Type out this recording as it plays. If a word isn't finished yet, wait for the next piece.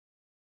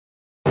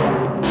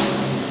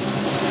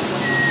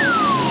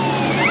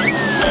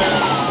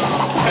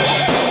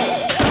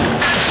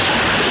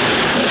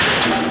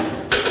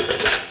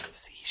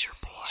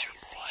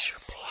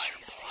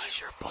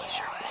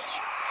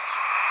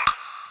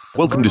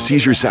Welcome to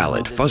Seizure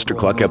Salad,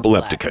 Fustercluck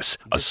Epilepticus,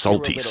 a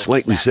salty,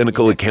 slightly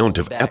cynical account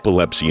of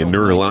epilepsy and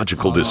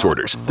neurological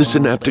disorders, the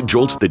synaptic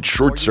jolts that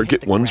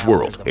short-circuit one's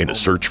world, and a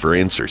search for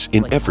answers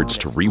in efforts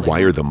to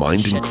rewire the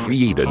mind and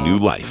create a new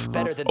life.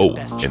 Oh,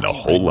 and a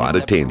whole lot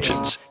of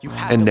tangents.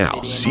 And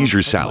now,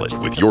 Seizure Salad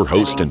with your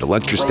host and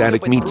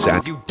electrostatic meat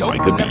sack,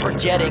 Micah B.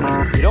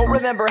 You don't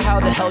remember how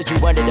the hell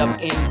you ended up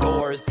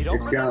indoors.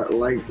 It's got,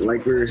 like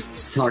we were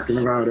talking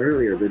about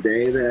earlier, the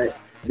day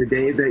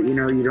that you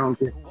know you don't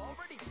get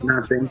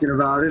not thinking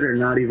about it or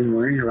not even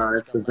worrying about it,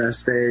 it's the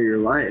best day of your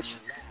life.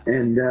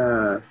 And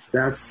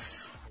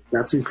that's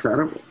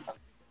incredible.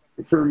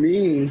 For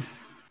me,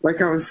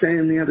 like I was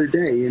saying the other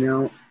day, you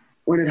know,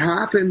 when it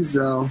happens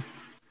though,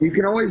 you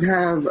can always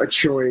have a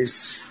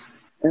choice.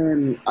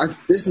 And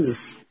this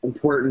is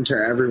important to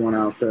everyone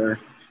out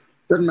there.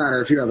 Doesn't matter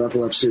if you have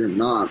epilepsy or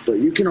not, but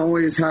you can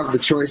always have the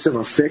choice of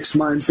a fixed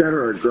mindset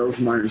or a growth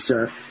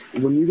mindset.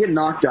 When you get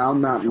knocked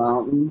down that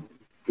mountain,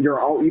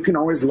 you can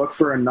always look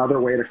for another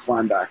way to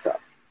climb back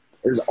up.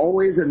 There's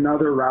always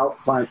another route,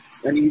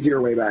 an easier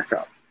way back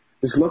up.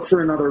 Just look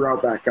for another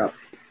route back up.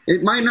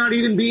 It might not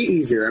even be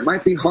easier. It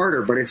might be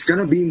harder, but it's going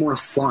to be more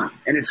fun,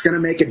 and it's going to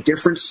make a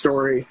different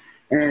story,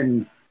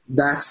 and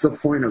that's the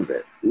point of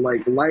it.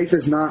 Like, life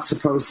is not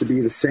supposed to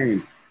be the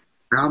same.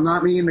 Now, I'm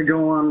not meaning to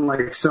go on,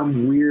 like,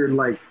 some weird,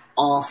 like,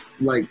 off,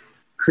 like,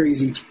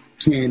 crazy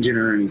tangent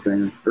or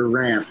anything, or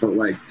rant, but,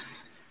 like...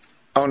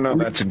 Oh, no,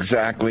 that's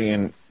exactly,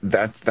 and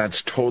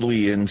that's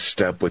totally in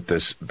step with the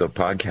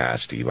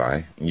podcast,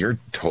 Eli. You're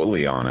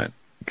totally on it,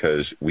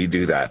 because we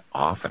do that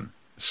often.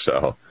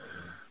 So,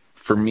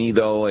 for me,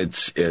 though,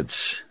 it's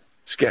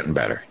getting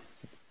better.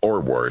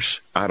 Or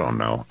worse. I don't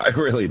know. I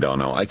really don't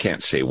know. I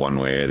can't say one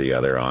way or the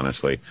other,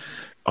 honestly.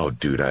 Oh,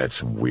 dude, I had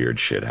some weird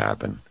shit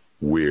happen.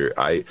 Weird.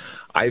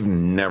 I've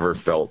never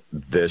felt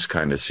this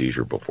kind of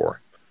seizure before.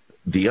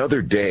 The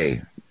other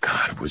day,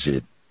 God, was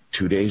it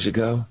 2 days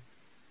ago?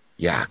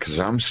 Yeah, because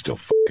I'm still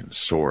fucking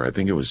sore. I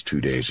think it was 2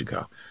 days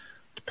ago,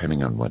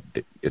 depending on what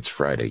it's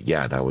Friday.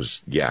 Yeah, it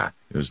was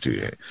 2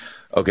 days.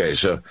 Okay,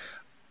 so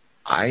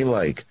I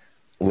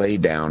lay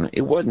down.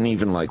 It wasn't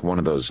even like one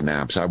of those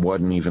naps. I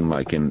wasn't even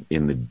like in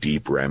the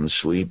deep REM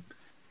sleep.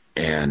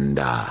 And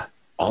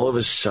all of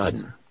a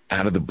sudden,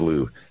 out of the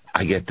blue,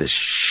 I get this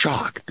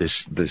shock,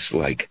 this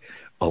like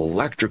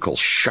electrical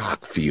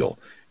shock feel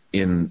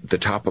in the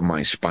top of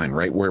my spine,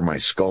 right where my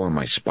skull and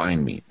my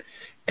spine meet.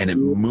 And it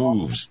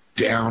moves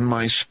down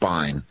my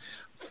spine,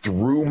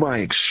 through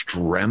my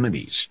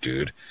extremities,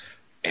 dude.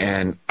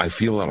 And I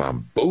feel it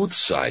on both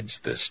sides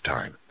this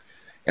time.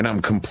 And I'm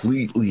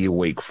completely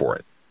awake for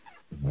it.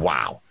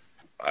 Wow.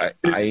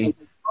 It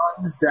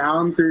runs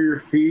down through your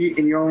feet,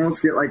 and you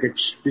almost get like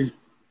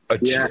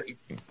yeah.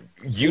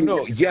 You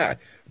know, yeah,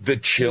 the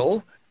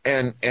chill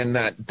and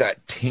that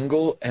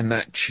tingle and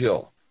that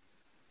chill.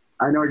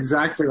 I know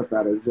exactly what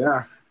that is,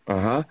 yeah.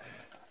 Uh-huh.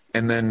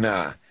 And then,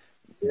 yeah.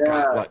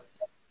 God,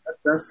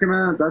 That's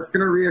gonna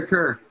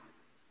reoccur.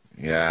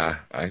 Yeah,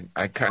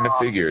 I kind of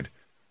figured.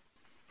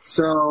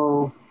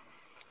 So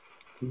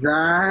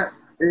that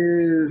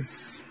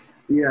is,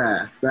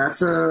 yeah,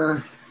 that's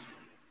a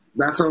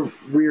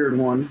weird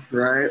one,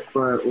 right?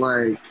 But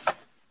like,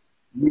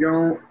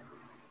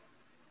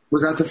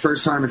 was that the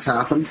first time it's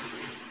happened?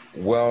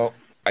 Well,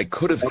 I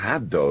could have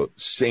had the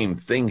same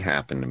thing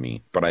happen to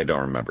me, but I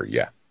don't remember.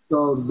 Yeah.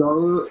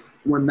 So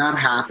when that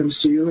happens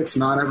to you, it's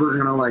not ever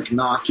going to, like,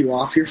 knock you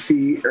off your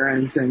feet or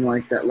anything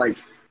like that. Like,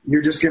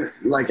 you're just going to,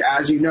 like,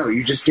 as you know,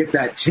 you just get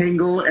that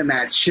tingle and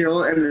that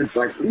chill, and it's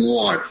like,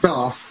 what the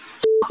f***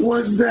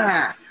 was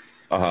that?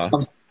 Uh-huh.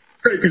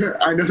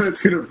 I know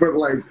that's going to, but,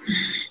 like,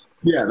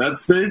 yeah,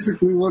 that's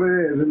basically what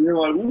it is. And you're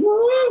like,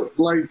 whoa!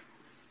 Like,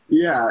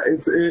 yeah,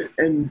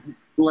 and,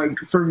 like,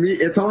 for me,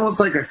 it's almost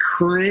like a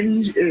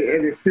cringe,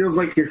 and it feels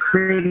like you're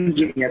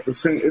cringing at the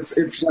same,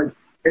 it's like,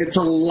 it's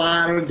a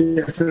lot of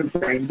different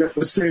things at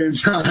the same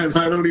time.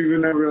 I don't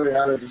even know really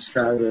how to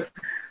describe it.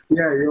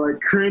 Yeah, you're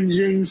like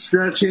cringing,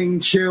 stretching,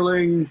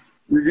 chilling.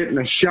 You're getting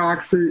a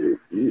shock through.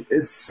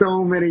 It's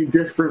so many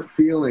different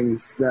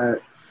feelings that,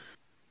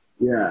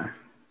 yeah.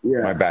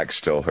 My back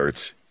still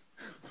hurts.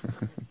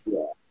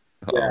 Yeah.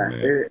 Oh, yeah.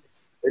 Man.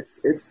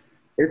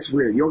 It's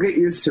weird. You'll get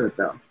used to it,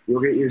 though.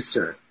 You'll get used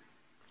to it.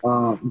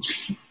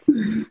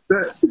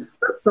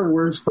 That's the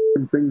worst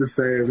thing to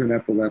say as an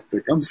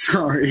epileptic. I'm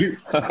sorry.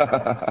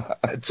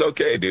 It's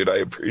okay, dude. I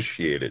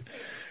appreciate it,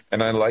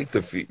 and I like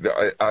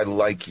the I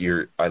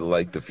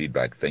like the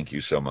feedback. Thank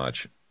you so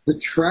much. The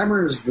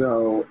tremors,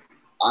 though,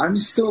 I'm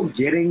still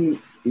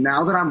getting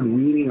now that I'm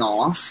weaning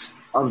off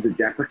of the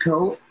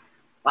Depakote.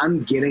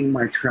 I'm getting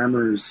my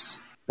tremors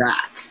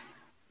back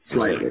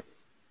slightly.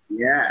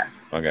 Yeah.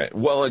 Okay.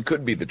 Well, it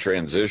could be the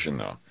transition,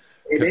 though.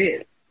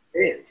 It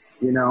is.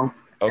 You know.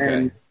 Okay.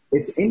 And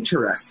it's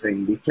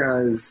interesting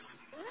because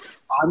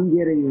I'm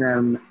getting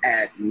them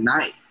at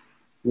night.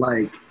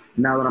 Like,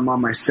 now that I'm on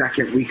my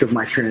second week of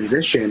my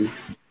transition,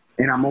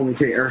 and I'm only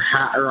taking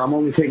half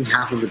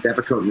of the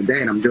Depakote in the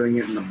day, and I'm doing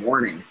it in the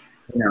morning.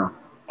 You know,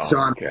 so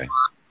I'm not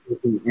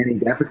taking any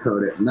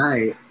Depakote at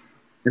night,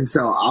 And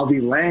so I'll be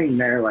laying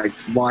there like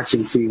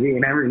watching TV,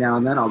 and every now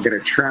and then I'll get a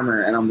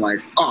tremor, and I'm like,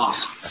 oh,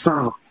 son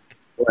of a,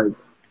 like,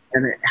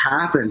 and it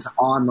happens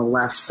on the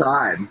left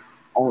side.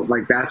 Oh,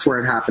 like that's where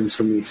it happens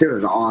for me too,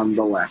 is on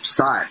the left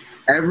side.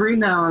 Every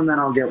now and then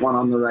I'll get one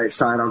on the right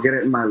side. I'll get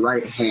it in my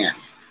right hand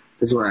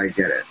is where I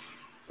get it,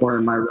 or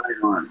in my right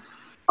arm.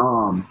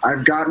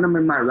 I've gotten them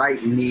in my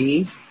right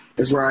knee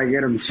is where I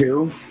get them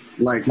too.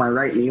 Like my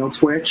right knee will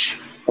twitch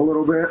a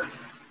little bit.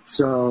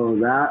 So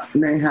that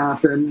may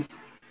happen.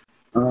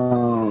 I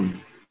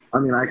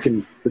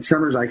mean, the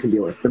tremors I can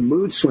deal with. The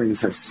mood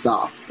swings have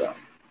stopped though.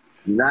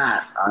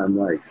 That I'm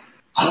like,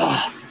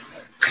 oh,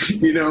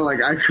 you know,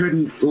 like I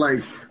couldn't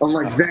like, I'm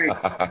like,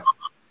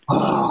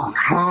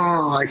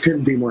 I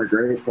couldn't be more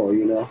grateful,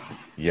 you know?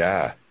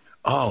 Yeah.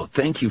 Oh,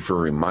 thank you for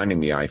reminding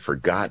me. I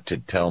forgot to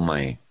tell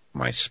my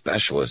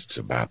specialists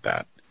about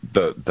that.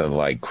 The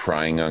like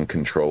crying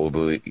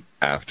uncontrollably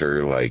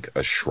after like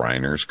a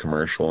Shriners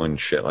commercial and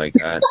shit like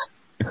that.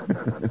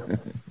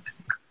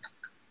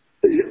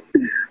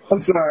 I'm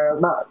sorry,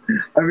 I'm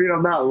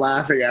not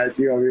laughing at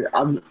you.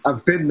 I mean,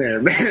 I've been there,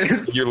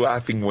 man. You're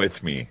laughing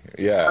with me.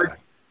 Yeah.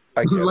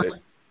 I get it.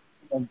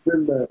 I've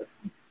been there.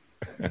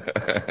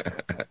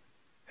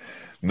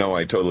 No,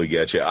 I totally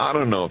get you. I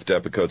don't know if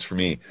Depakote's for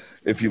me.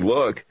 If you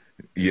look,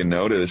 you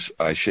notice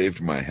I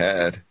shaved my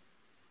head.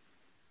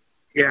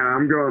 Yeah,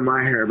 I'm growing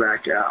my hair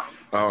back out.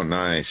 Oh,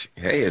 nice.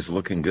 Hey, it's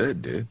looking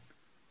good, dude.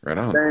 Right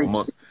on. Thank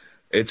you.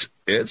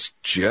 It's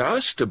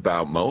just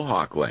about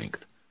mohawk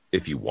length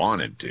if you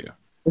wanted to.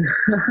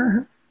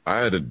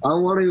 I'm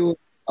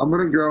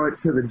gonna grow it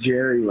to the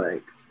Jerry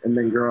length and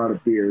then grow out a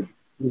beard.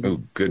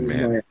 Oh, good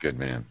man. Good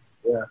man.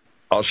 Yeah.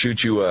 I'll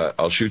shoot you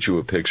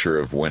a picture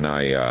of when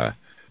I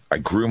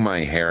grew my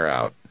hair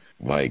out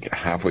like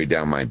halfway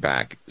down my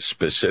back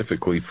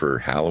specifically for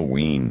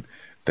Halloween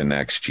the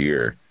next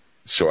year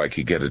so I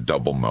could get a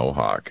double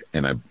mohawk,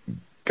 and I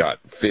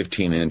got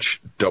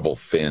 15-inch double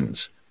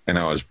fins, and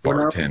I was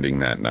bartending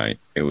that night.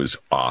 It was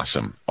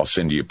awesome. I'll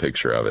send you a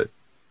picture of it.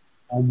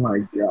 Oh my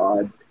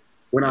God.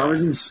 When I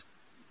was in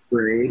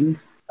grade,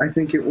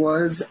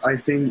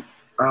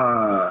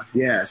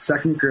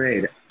 second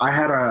grade, I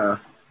had a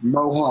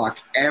mohawk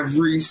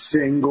every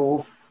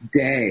single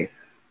day.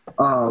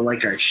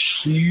 Like a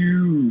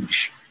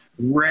huge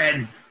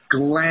red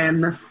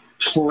Glen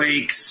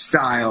Plake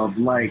styled,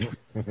 like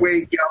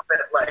wake up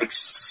at like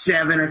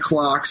 7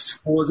 o'clock,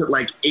 school was at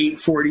like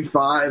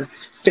 8:45.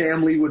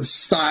 Family would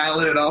style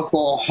it up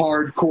all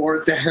hardcore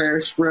with the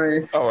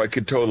hairspray. Oh, I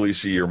could totally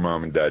see your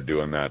mom and dad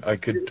doing that. I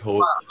could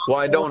totally. Well,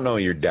 I don't know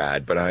your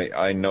dad, but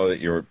I know that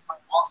you're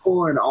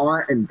uncle and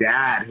aunt and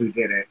dad who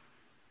did it.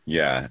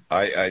 Yeah,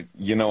 I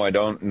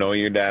don't know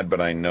your dad, but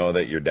I know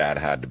that your dad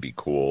had to be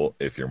cool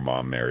if your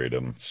mom married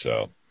him.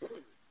 So,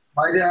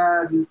 my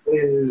dad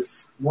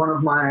is one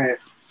of my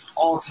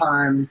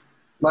all-time,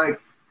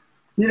 like,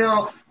 you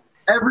know,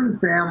 every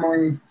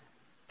family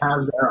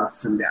has their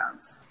ups and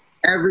downs.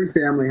 Every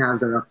family has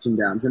their ups and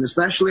downs, and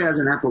especially as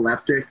an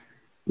epileptic,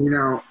 you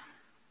know,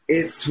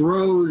 it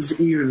throws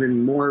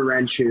even more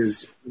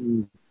wrenches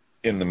in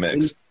the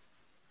mix.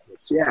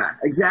 Yeah,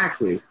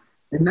 exactly.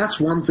 And that's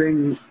one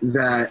thing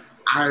that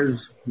I've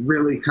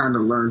really kind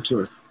of learning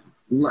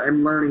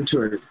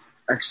to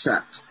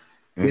accept.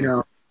 Mm. You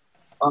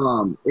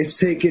know, it's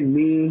taken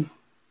me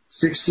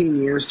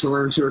 16 years to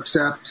learn to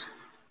accept.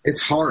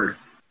 It's hard.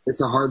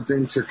 It's a hard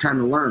thing to kind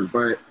of learn,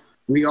 but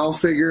we all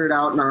figure it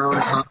out in our own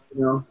time,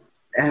 you know.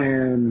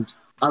 And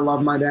I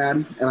love my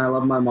dad and I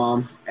love my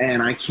mom,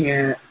 and I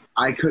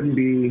couldn't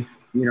be,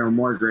 you know,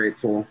 more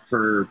grateful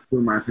for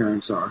who my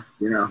parents are,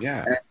 you know.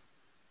 Yeah. And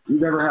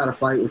you've ever had a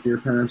fight with your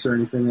parents or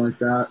anything like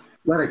that?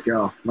 Let it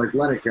go. Like,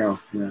 let it go,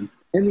 man.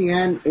 In the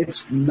end,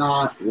 it's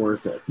not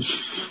worth it.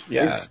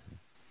 Yeah.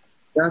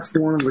 That's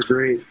one of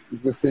the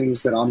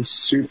things that I'm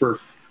super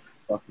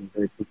fucking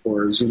grateful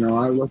for is, you know,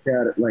 I look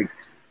at it like,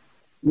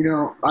 you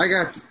know,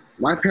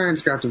 my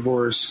parents got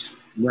divorced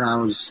when I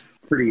was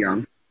pretty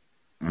young.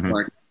 Mm-hmm.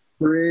 Like,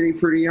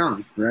 pretty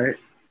young, right?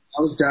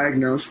 I was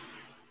diagnosed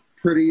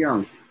pretty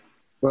young.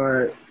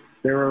 But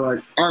they were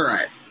like, all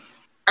right.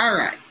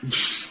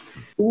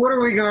 What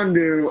are we going to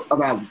do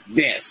about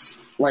this?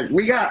 Like,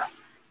 we got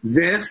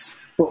this,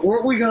 but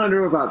what are we going to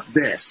do about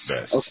this?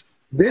 Okay,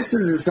 this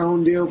is its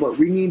own deal, but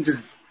we need to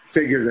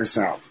figure this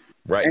out.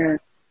 Right. And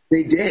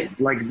they did.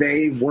 Like,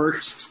 they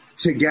worked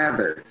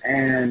together,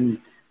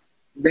 and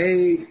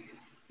they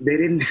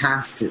didn't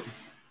have to.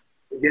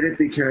 They did it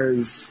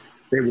because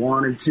they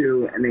wanted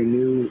to, and they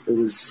knew it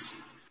was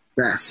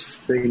best.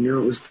 They knew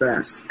it was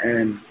best.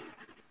 And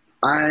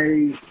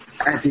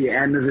at the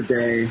end of the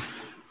day,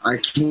 I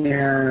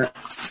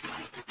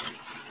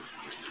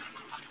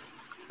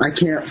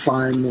can't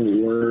find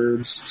the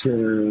words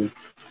to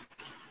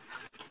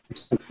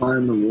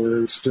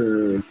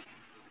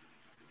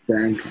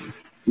thank him.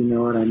 You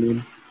know what I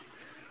mean?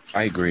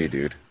 I agree,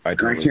 dude. I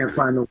can't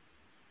find the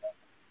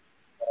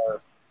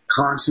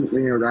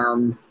constantly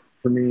around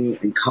for me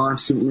and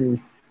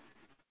constantly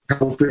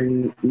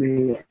helping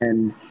me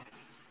and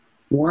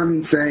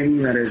one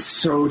thing that is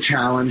so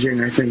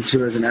challenging, I think,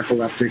 too, as an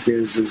epileptic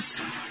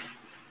is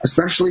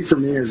especially for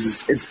me,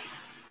 is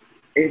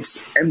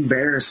it's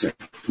embarrassing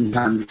from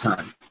time to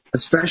time,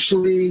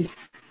 especially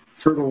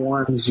for the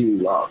ones you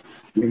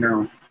love, you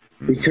know,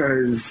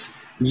 because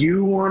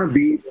you want to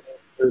be there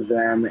for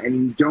them and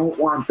you don't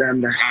want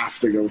them to have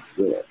to go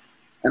through it.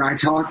 And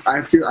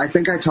I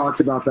think I talked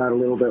about that a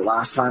little bit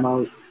last time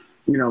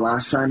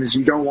is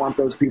you don't want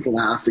those people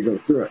to have to go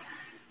through it.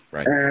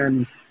 Right.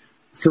 And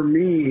for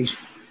me,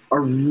 a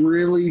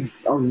really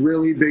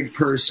big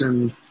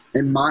person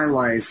in my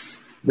life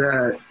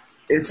that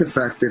it's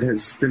affected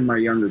has been my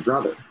younger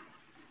brother,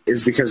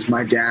 is because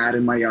my dad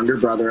and my younger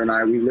brother and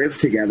I, we live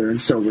together in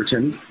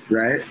Silverton,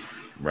 right?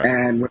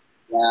 And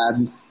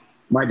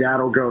my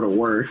dad will go to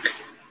work,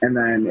 and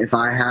then if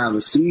I have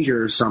a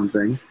seizure or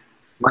something,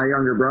 my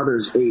younger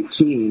brother's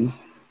 18,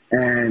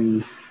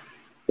 and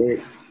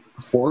it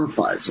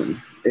horrifies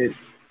him. It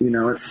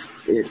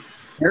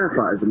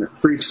terrifies him. It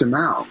freaks him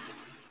out,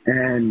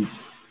 and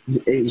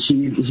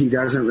he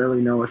doesn't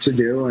really know what to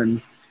do.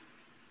 And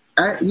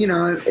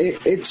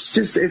it's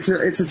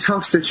a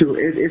tough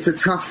situation. It's a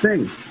tough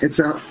thing.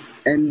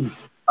 And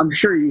I'm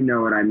sure you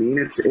know what I mean.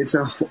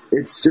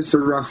 It's just a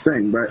rough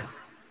thing. But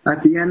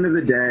at the end of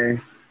the day,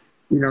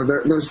 you know,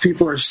 those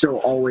people are still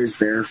always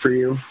there for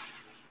you.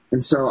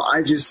 And so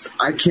I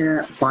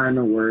can't find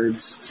the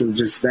words to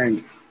just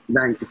thank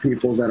the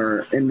people that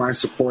are in my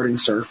supporting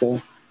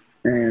circle.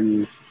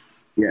 And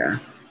yeah.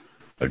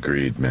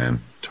 Agreed,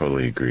 man.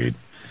 Totally agreed.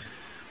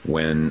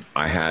 When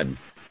I had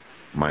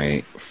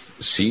my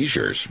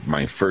seizures,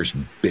 my first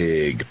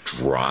big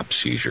drop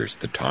seizures,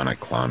 the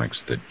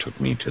tonic-clonics that took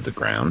me to the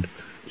ground,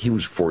 he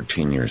was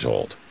 14 years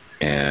old.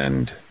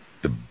 And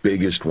the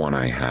biggest one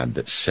I had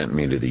that sent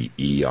me to the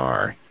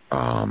ER,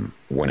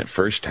 when it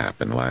first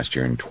happened last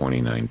year in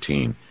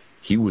 2019,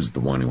 he was the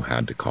one who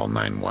had to call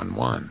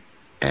 911.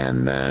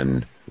 And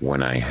then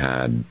when I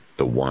had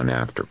the one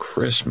after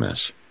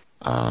Christmas,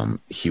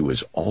 he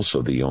was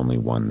also the only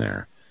one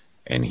there,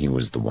 and he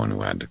was the one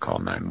who had to call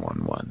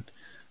 911.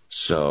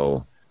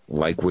 So,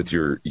 like with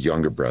your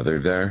younger brother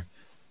there,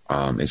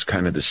 it's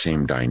kind of the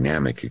same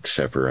dynamic,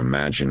 except for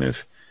imagine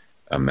if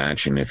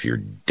your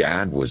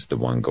dad was the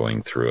one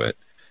going through it,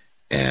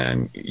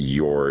 and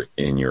you're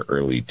in your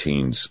early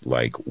teens,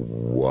 like,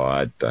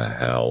 what the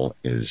hell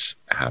is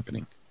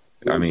happening?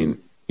 I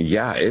mean,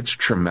 yeah, it's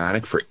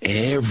traumatic for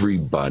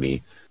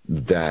everybody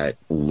that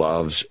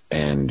loves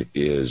and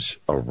is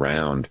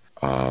around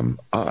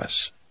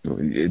us.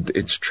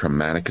 It's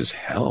traumatic as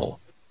hell.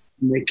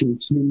 And they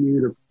continue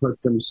to put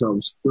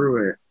themselves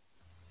through it,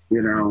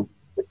 you know,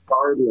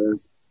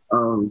 regardless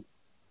of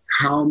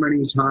how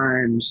many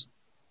times,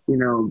 you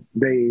know,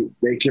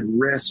 they could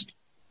risk,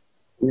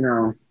 you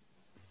know,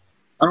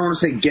 I don't want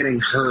to say getting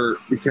hurt,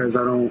 because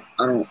I don't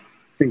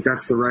think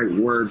that's the right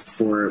word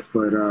for it,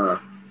 but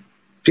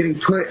getting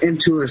put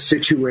into a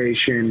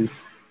situation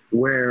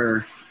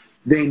where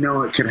they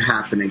know it could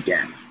happen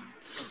again.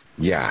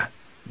 Yeah.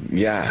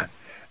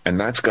 And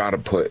that's got to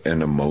put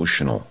an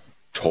emotional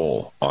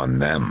toll on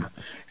them.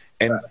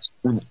 And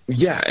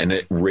yeah, and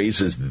it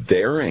raises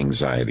their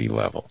anxiety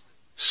level.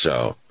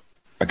 So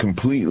I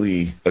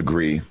completely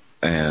agree.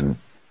 And,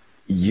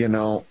 you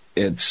know,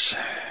 it's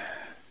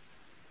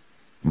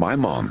my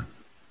mom.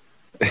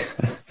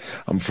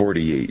 I'm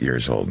 48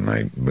 years old, and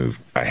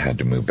I had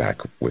to move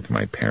back with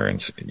my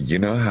parents. You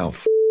know how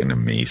f***ing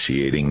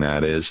emaciating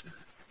that is?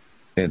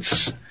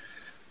 It's,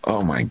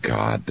 oh my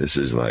God, this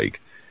is like,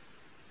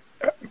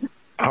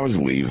 I was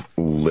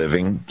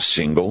living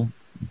single,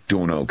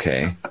 doing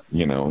okay,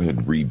 you know,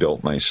 had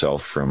rebuilt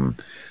myself from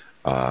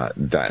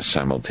that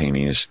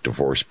simultaneous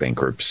divorce,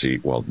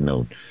 bankruptcy. Well,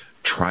 no,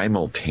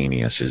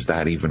 trimultaneous. Is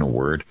that even a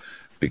word?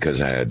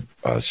 Because I had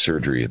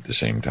surgery at the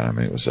same time.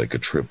 It was like a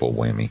triple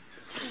whammy.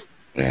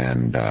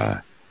 And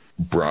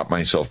brought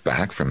myself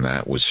back from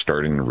that, was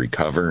starting to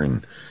recover,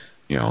 and,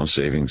 you know,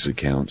 savings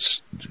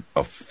accounts,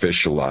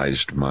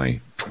 officialized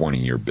my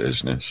 20-year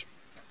business.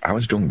 I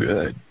was doing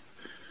good.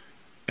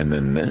 And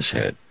then this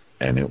hit,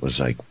 and it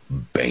was like,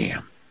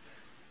 bam.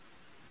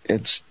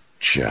 It's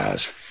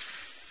just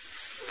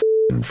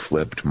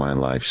flipped my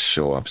life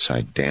so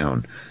upside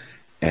down.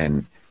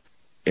 And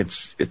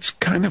it's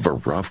kind of a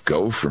rough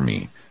go for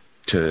me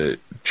to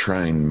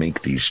try and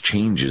make these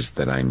changes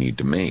that I need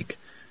to make.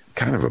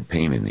 Kind of a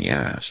pain in the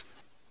ass.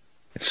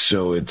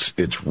 So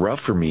it's rough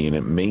for me, and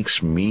it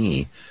makes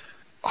me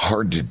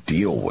hard to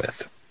deal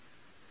with.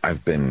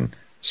 I've been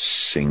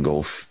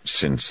single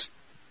since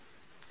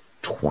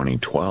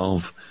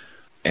 2012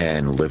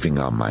 and living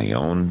on my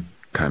own,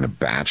 kind of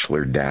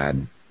bachelor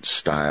dad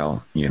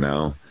style, you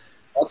know.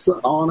 That's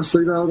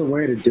honestly though the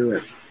way to do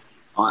it.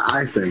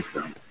 I think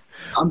though.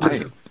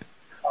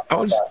 I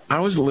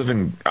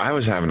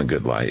was having a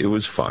good life. It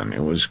was fun.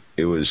 It was,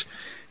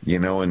 you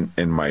know,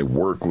 and my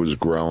work was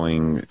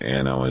growing,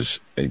 and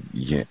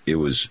it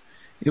was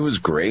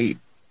great.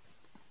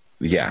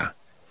 Yeah.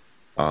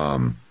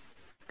 And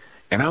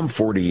I'm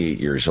 48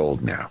 years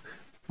old now.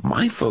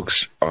 My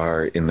folks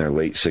are in their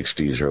late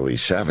 60s, early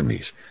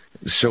 70s.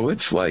 So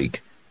it's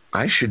like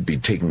I should be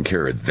taking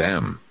care of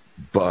them,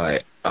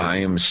 but I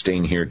am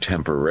staying here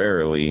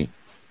temporarily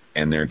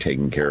and they're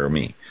taking care of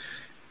me.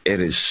 It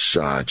is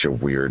such a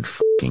weird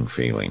fucking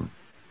feeling.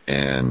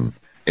 And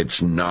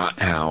it's not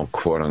how,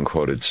 quote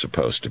unquote, it's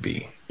supposed to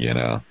be, you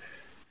know?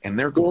 And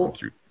they're going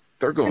through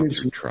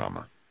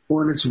trauma.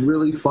 Well, and it's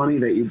really funny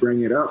that you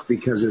bring it up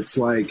because it's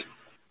like,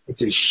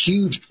 it's a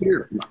huge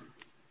fear of mine.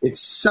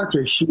 It's such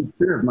a huge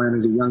fear of mine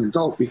as a young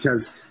adult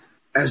because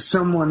as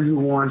someone who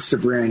wants to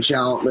branch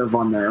out, live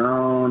on their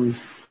own,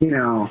 you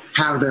know,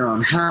 have their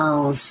own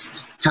house,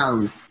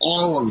 have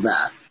all of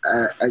that,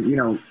 you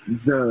know,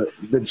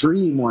 the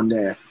dream one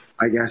day,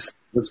 I guess,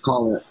 let's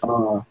call it,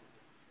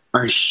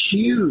 a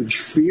huge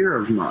fear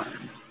of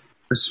mine,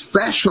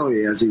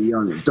 especially as a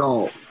young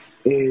adult,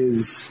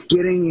 is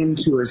getting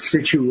into a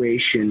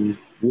situation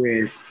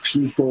with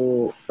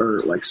people or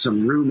like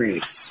some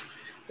roommates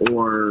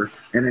or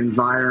an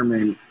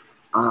environment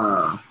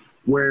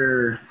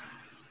where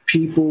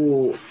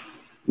people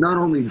not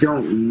only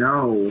don't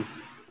know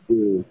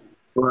you,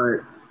 but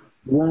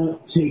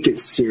won't take it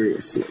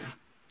seriously.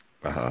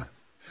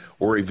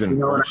 Or even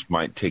worse,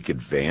 might take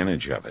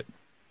advantage of it.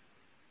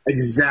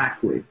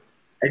 Exactly.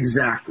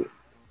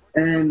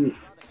 And,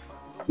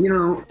 you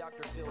know,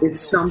 it's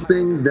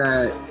something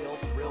that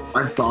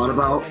I've thought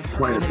about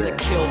quite a bit.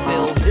 Kill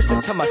bills. This is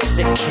to my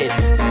sick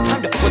kids.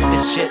 Time to flip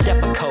this shit.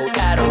 Depakote,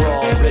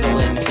 Adderall,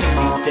 Ritalin,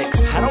 Pixie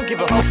sticks. I don't give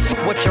a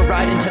f what you're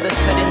riding to the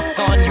setting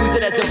sun. Use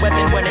it as a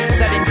weapon when it's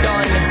said and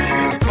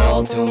done. It's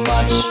all too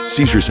much.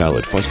 Seizure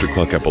Salad,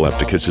 Fustercluck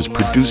Epilepticus is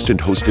produced and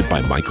hosted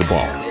by Michael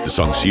Ball. The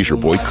song Seizure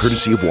Boy,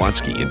 courtesy of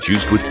Watsky and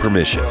used with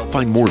permission.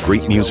 Find more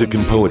great music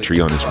and poetry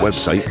on his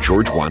website,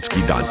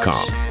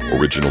 georgewatsky.com.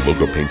 Original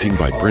logo painting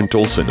by Brent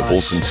Olson of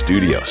Olson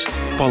Studios.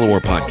 Follow our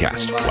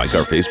podcast, like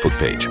our Facebook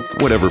page.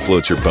 Whatever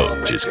floats your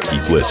boat, just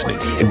keep listening.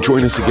 And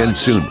join us again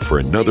soon for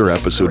another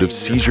episode of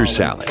Seizure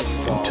Salad.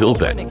 Until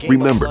then,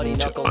 remember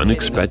to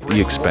unexpect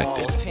the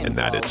expected, and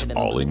that it's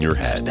all in your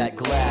head. That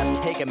glass.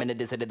 Take a minute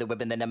to sit at the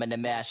whip and then I'm gonna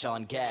mash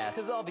on gas.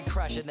 Cause I'll be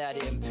crashing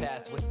that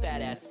impasse with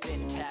that ass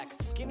syntax.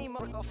 Skinny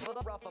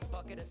motherfucker off a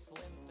bucket of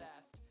Slim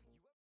Fast.